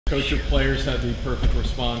Coach, your players had the perfect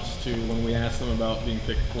response to when we asked them about being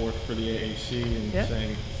picked fourth for the AAC and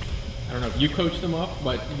saying, I don't know if you coached them up,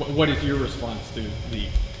 but what is your response to the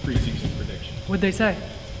preseason prediction? What'd they say?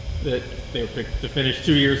 That they were picked to finish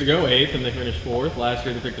 2 years ago, 8th, and they finished 4th. Last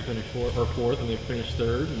year they picked to finish 4th, and they finished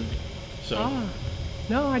 3rd. And so.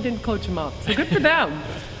 No, I didn't coach them up. So good for them.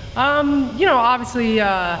 You know, obviously,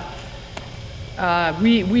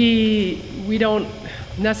 we don't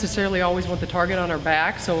necessarily always want the target on our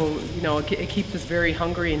back, so you know it keeps us very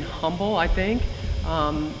hungry and humble, I think.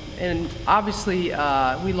 And obviously,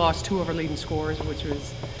 we lost 2 of our leading scorers, which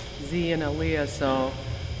was Z and Aaliyah. So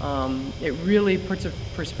it really puts a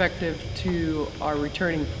perspective to our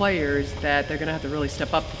returning players that they're going to have to really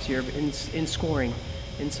step up this year in scoring.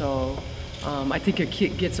 And so I think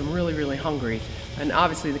it gets them really, really hungry. And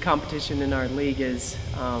obviously, the competition in our league is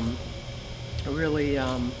really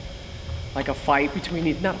like a fight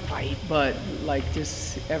between, not a fight, but like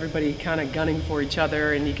just everybody kind of gunning for each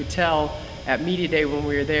other. And you could tell at media day when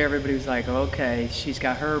we were there, everybody was like, okay, she's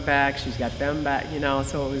got her back, she's got them back, you know,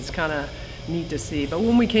 so it was kind of neat to see. But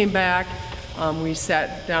when we came back, we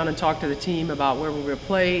sat down and talked to the team about where we were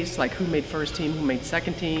placed, like who made first team, who made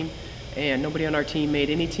second team, and nobody on our team made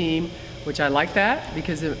any team, which I like that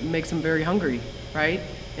because it makes them very hungry, right?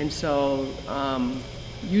 And so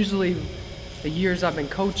usually the years I've been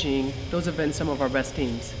coaching, those have been some of our best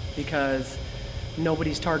teams because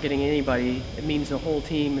nobody's targeting anybody. It means the whole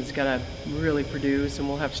team is going to really produce and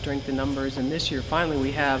we'll have strength in numbers. And this year, finally,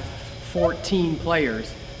 we have 14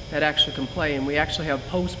 players that actually can play, and we actually have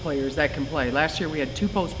post players that can play. Last year we had 2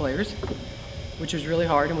 post players, which was really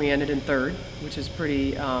hard, and we ended in 3rd, which is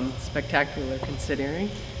pretty spectacular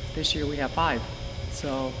considering. This year we have 5.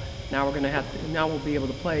 So now we're going to have now we'll be able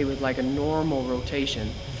to play with like a normal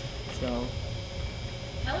rotation. So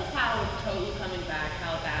tell us how Tolu coming back,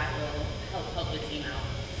 how that will help the team out.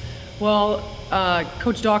 Well,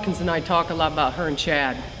 Coach Dawkins and I talk a lot about her and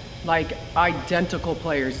Chad, like identical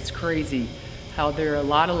players. It's crazy how they're a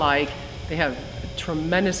lot alike. They have a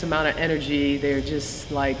tremendous amount of energy. They're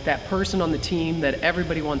just like that person on the team that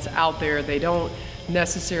everybody wants out there. They don't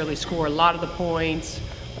necessarily score a lot of the points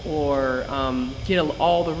or get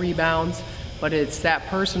all the rebounds, but it's that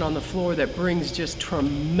person on the floor that brings just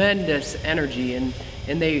tremendous energy. And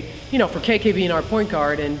they, you know, for KK being our point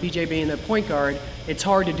guard and BJ being the point guard, it's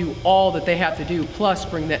hard to do all that they have to do plus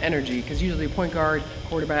bring the energy, because usually point guard,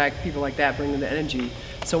 quarterback, people like that bring the energy.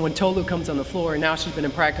 So when Tolu comes on the floor, and now she's been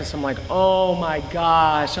in practice, I'm like, oh my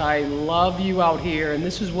gosh, I love you out here. And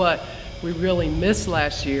this is what we really missed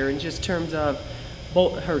last year in just terms of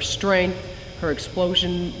both her strength, her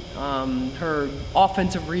explosion, her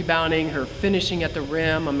offensive rebounding, her finishing at the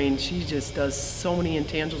rim. I mean, she just does so many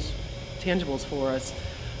intangibles for us.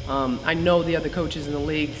 I know the other coaches in the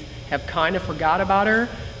league have kind of forgot about her,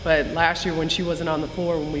 but last year when she wasn't on the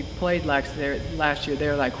floor, when we played last year, they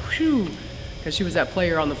were like, whew, because she was that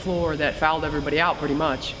player on the floor that fouled everybody out pretty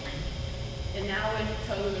much. And now with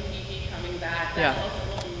Tolu and Fifi coming back, that's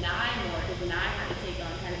also Nye more, because Nye had to take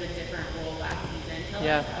on kind of a different role last season.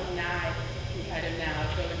 Tell us how Nye can kind of now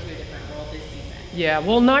go into a different role this season. Yeah,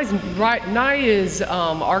 well, Nye is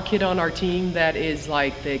our kid on our team that is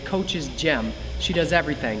like the coach's gem. She does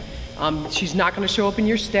everything. She's not going to show up in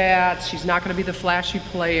your stats. She's not going to be the flashy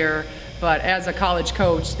player. But as a college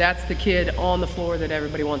coach, that's the kid on the floor that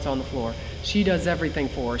everybody wants on the floor. She does everything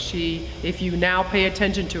for us. If you now pay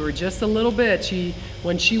attention to her just a little bit,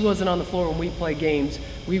 when she wasn't on the floor when we play games,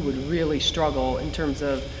 we would really struggle in terms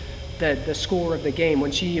of the score of the game.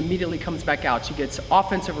 When she immediately comes back out, she gets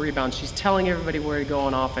offensive rebounds. She's telling everybody where to go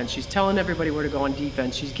on offense. She's telling everybody where to go on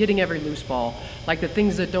defense. She's getting every loose ball. Like the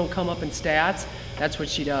things that don't come up in stats, that's what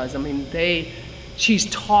she does. I mean, she's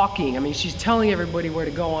talking. I mean, she's telling everybody where to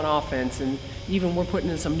go on offense, and even we're putting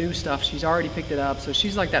in some new stuff. She's already picked it up. So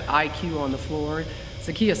she's like that IQ on the floor.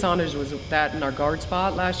 Zakiya Saunders was that in our guard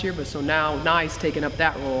spot last year, but so now Nye's taking up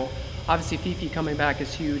that role. Obviously, Fifi coming back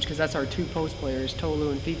is huge because that's our 2 post players, Tolu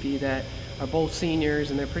and Fifi, that are both seniors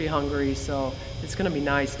and they're pretty hungry. So it's going to be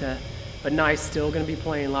nice but Nye's still going to be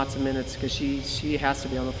playing lots of minutes because she has to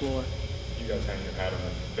be on the floor. You guys hang your hat on the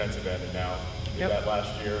defensive end, and now you did that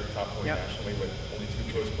last year, top 20 nationally with only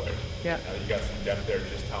 2 post players. Now you got some depth there.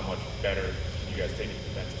 Just how much better can you guys take it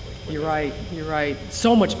defensively? You're right.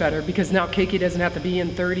 So much better because now KK doesn't have to be in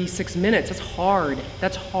 36 minutes.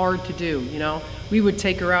 That's hard to do, you know? We would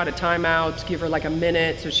take her out at timeouts, give her like a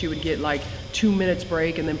minute so she would get like 2 minutes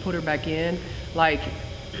break and then put her back in. Like,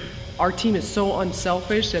 our team is so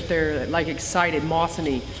unselfish that they're like excited.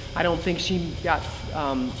 Mossany, I don't think she got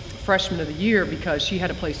freshman of the year because she had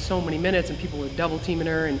to play so many minutes and people were double teaming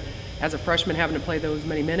her, and as a freshman having to play those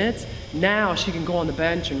many minutes. Now she can go on the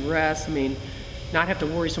bench and rest. I mean, not have to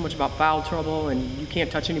worry so much about foul trouble, and you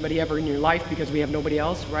can't touch anybody ever in your life because we have nobody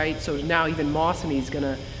else, right? So now even Mossany's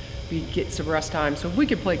gonna get some rest time. So if we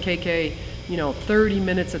could play KK, 30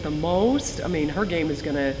 minutes at the most, I mean, her game is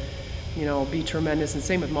gonna, be tremendous. And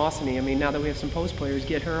same with Mossany. I mean, now that we have some post players,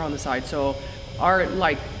 get her on the side. So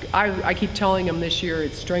I keep telling them this year,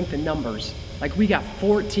 it's strength in numbers. Like, we got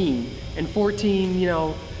 14 and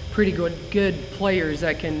 14, pretty good players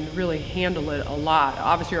that can really handle it a lot.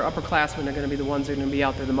 Obviously, our upperclassmen are going to be the ones that are going to be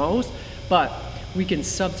out there the most, but we can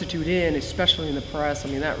substitute in, especially in the press. I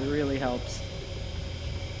mean, that really helps.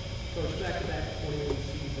 Coach, back-to-back 21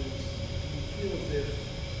 seasons, do you feel as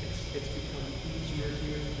if it's become easier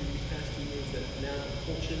here through these past 2 years that now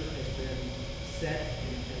the culture has been set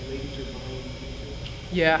and ladies are buying into it?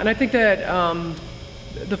 Yeah, and I think that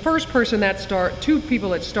the first person two people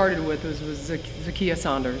that started with was Zakiya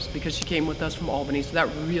Saunders, because she came with us from Albany, so that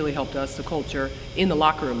really helped us, the culture, in the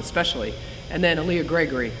locker room especially. And then Aaliyah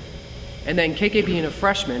Gregory. And then KK being a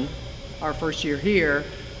freshman, our first year here,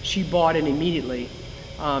 she bought in immediately.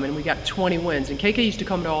 And we got 20 wins. And KK used to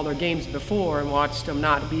come to all their games before and watched them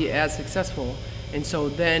not be as successful. And so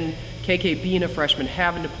then KK being a freshman,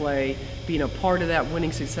 having to play, being a part of that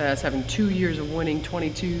winning success, having 2 years of winning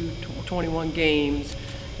 22, 21 games,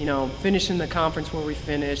 finishing the conference where we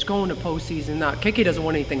finished, going to postseason. Now, KK doesn't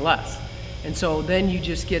want anything less. And so then you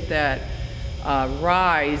just get that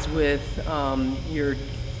rise with your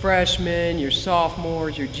freshmen, your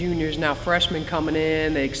sophomores, your juniors, now freshmen coming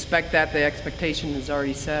in. They expect that. The expectation is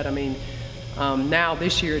already set. I mean, now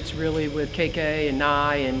this year it's really with KK and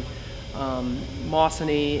Nye and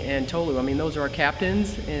Mossany and Tolu. I mean, those are our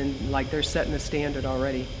captains, and they're setting the standard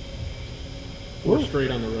already. 4 straight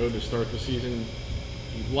on the road to start the season.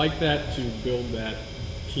 You'd like that to build that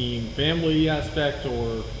team family aspect,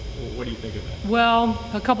 or what do you think of that? Well,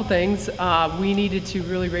 a couple things. We needed to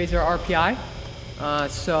really raise our RPI.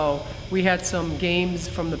 So we had some games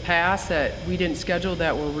from the past that we didn't schedule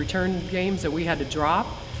that were return games that we had to drop.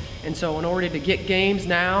 And so in order to get games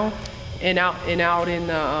now and out in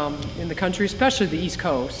the country, especially the East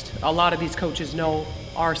Coast, a lot of these coaches know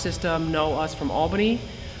our system, know us from Albany.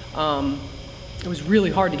 It was really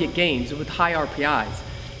hard to get games with high RPIs.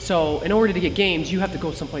 So in order to get games, you have to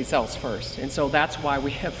go someplace else first. And so that's why we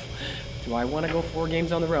have, do I want to go 4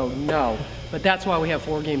 games on the road? No. But that's why we have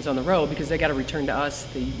 4 games on the road, because they got to return to us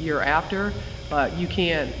the year after. But you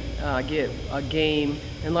can't get a game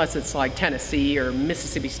unless it's like Tennessee or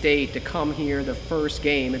Mississippi State to come here the first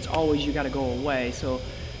game. It's always you got to go away. So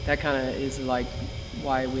that kind of is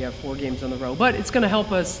why we have 4 games on the road. But it's going to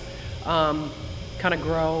help us kind of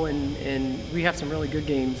grow, and we have some really good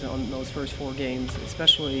games on those first 4 games,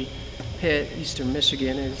 especially Pitt. Eastern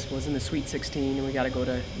Michigan was in the Sweet 16, and we got to go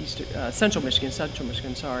to Central Michigan,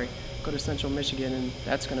 go to Central Michigan, and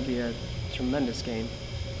that's going to be a tremendous game.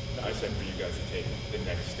 I said for you guys to take the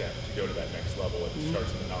next step, to go to that next level. It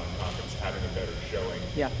starts in the non-conference, having a better showing.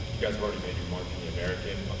 Yeah. You guys have already made your mark in the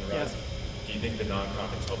American on the rise. Yeah. Do you think the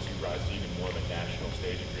non-conference helps you rise to even more of a national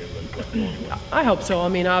stage if you're able to collect more wins? I hope so. I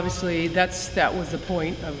mean, obviously, that was the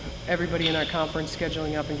point of everybody in our conference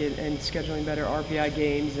scheduling up and scheduling better RPI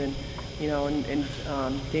games, and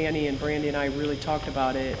Danny and Brandy and I really talked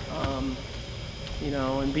about it.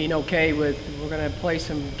 And being okay with, we're going to play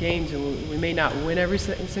some games and we may not win every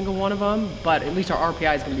single one of them, but at least our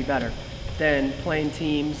RPI is going to be better than playing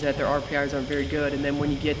teams that their RPIs aren't very good. And then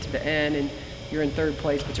when you get to the end and you're in 3rd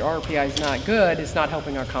place, but your RPI is not good, it's not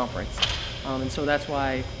helping our conference. And so that's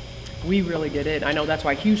why we really did it. I know that's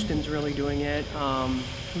why Houston's really doing it.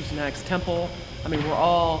 Who's next? Temple. I mean, we're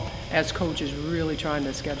all, as coaches, really trying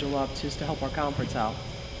to schedule up just to help our conference out.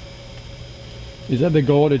 Is that the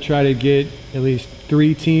goal, to try to get at least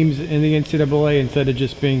 3 teams in the NCAA instead of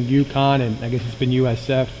just being UConn, and I guess it's been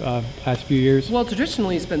USF past few years? Well,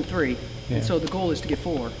 traditionally it's been 3, and so the goal is to get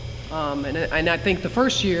 4. And I think the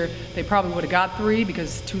first year they probably would have got 3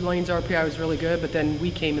 because Tulane's RPI was really good, but then we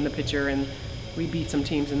came in the picture and we beat some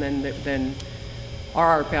teams, and then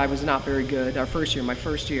our RPI was not very good my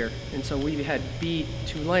first year. And so we had beat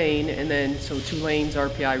Tulane, and then so Tulane's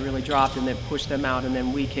RPI really dropped, and then pushed them out, and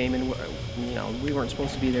then we came, and we weren't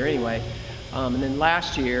supposed to be there anyway. And then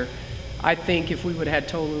last year, I think if we would have had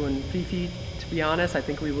Tolu and Fifi, to be honest, I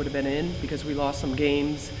think we would have been in, because we lost some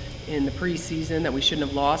games in the preseason that we shouldn't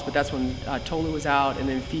have lost, but that's when Tolu was out, and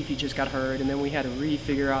then Fifi just got hurt, and then we had to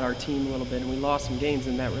refigure out our team a little bit, and we lost some games,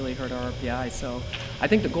 and that really hurt our RPI. So I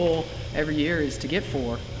think the goal every year is to get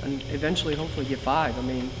 4, and eventually hopefully get 5. I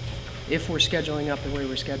mean, if we're scheduling up the way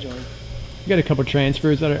we're scheduling. You got a couple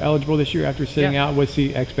transfers that are eligible this year after sitting out. What's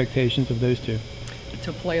the expectations of those 2?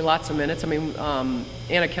 to play lots of minutes. I mean,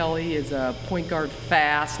 Anna Kelly is a point guard,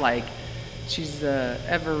 fast, like she's a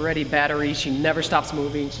ever-ready battery. She never stops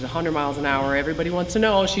moving. She's 100 miles an hour. Everybody wants to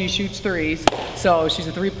know she shoots threes, so she's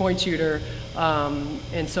a three-point shooter.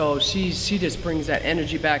 And so she just brings that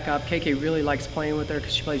energy back up. KK really likes playing with her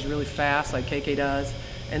because she plays really fast, like KK does.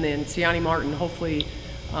 And then Siani Martin, hopefully,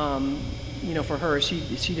 you know, for her, she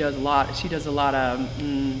does a lot. She does a lot of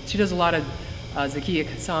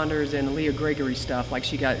Zakiya Saunders and Leah Gregory stuff. Like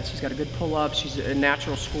she's got a good pull-up. She's a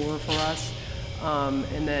natural scorer for us.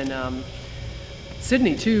 And then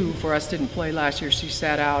Sydney too, for us, didn't play last year. She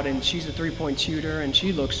sat out, and she's a three-point shooter, and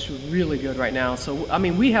she looks really good right now. So I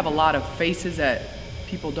mean, we have a lot of faces that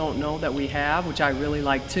people don't know that we have, which I really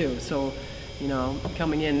like too. So, you know,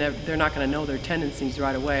 coming in, they're not going to know their tendencies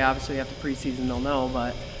right away. Obviously, after preseason, they'll know,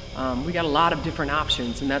 but we got a lot of different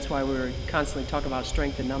options, and that's why we're constantly talking about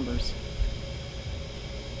strength in numbers.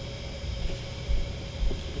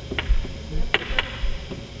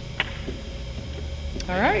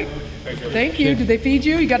 All right. Thank you. Did they feed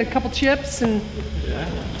you? You got a couple chips and.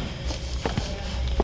 Yeah.